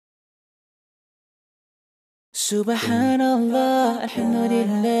Subhanallah,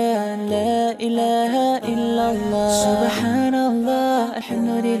 Alhamdulillah, La ilaha illallah. Subhanallah,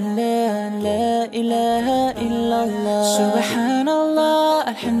 Alhamdulillah, La ilaha illallah. Subhanallah,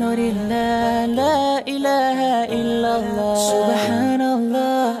 Alhamdulillah, La ilaha illallah.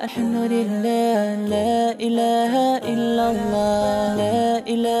 Subhanallah, Alhamdulillah, La ilaha illallah. La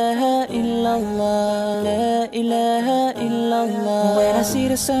ilaha illallah, La ilaha illallah. When I see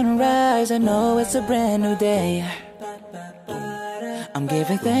the sunrise, I know it's a brand new day. I'm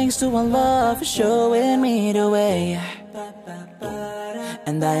giving thanks to Allah for showing me the way.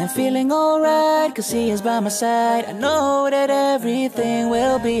 And I am feeling alright, cause He is by my side. I know that everything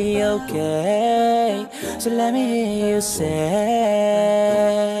will be okay. So let me hear you say,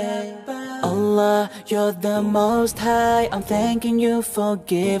 Allah, you're the most high. I'm thanking you for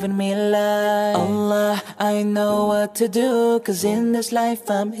giving me life. Allah, I know what to do, cause in this life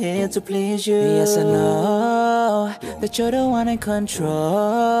I'm here to please you. Yes, I know that you're the one in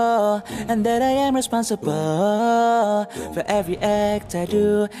control, and that I am responsible for every act I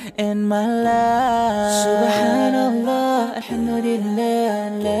do in my life. Subhanallah,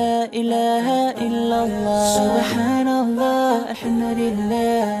 Alhamdulillah, La ilaha illallah. Subhanallah,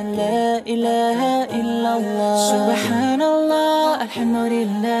 Alhamdulillah, La ilaha illallah. Subhanallah,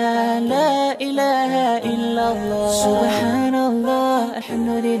 Alhamdulillah, La ilaha illallah. Subhanallah,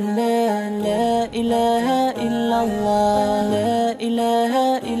 Alhamdulillah, La ilaha illallah. La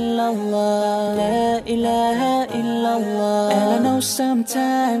ilaha illallah, La ilaha illallah. And I know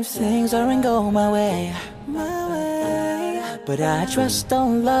sometimes things aren't going my way, but I trust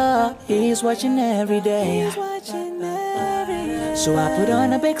Allah, He's watching every day. So I put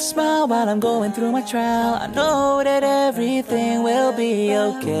on a big smile while I'm going through my trial. I know that everything will be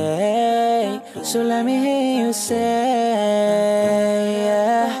okay. So let me hear you say,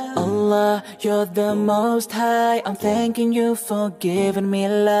 Allah, you're the most high. I'm thanking you for giving me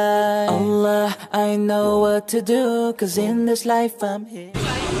life. Allah, I know what to do, cause in this life I'm here.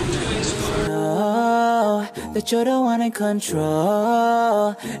 Know that you're the one in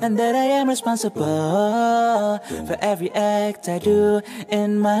control, and that I am responsible for every act I do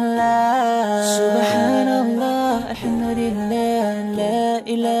in my life. Subhanallah, Alhamdulillah, La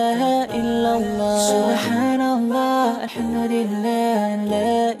ilaha illallah. Subhanallah, Alhamdulillah,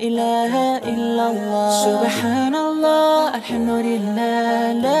 La ilaha illallah. Subhanallah,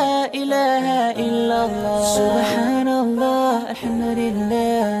 Alhamdulillah, La ilaha illallah. Subhanallah,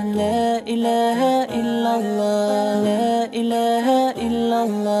 Alhamdulillah, La ilaha illallah. La ilaha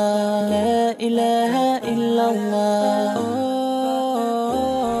illallah, La ilaha illallah.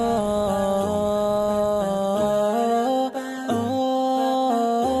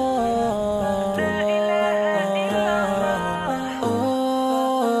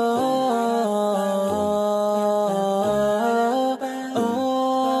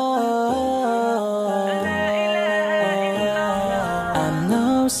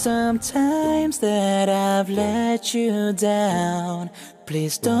 Sometimes that I've let you down,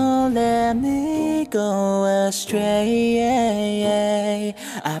 please don't let me go astray.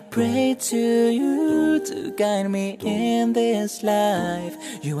 I pray to you to guide me in this life.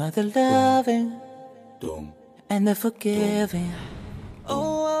 You are the loving and the forgiving.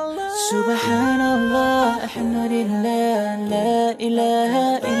 Subhanallah, Alhamdulillah, La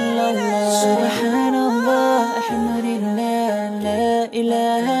ilaha illallah. Subhanallah, Alhamdulillah, La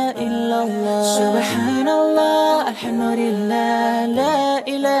ilaha illallah. Subhanallah, Alhamdulillah, La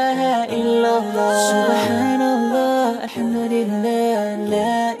ilaha illallah. Subhanallah, Alhamdulillah,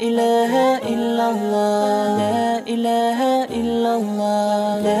 La ilaha illallah. La ilaha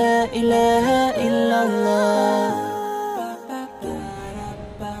illallah, La ilaha illallah.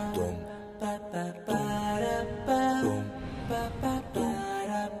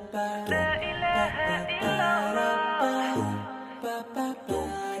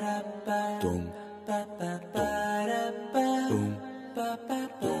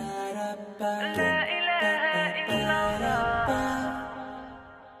 La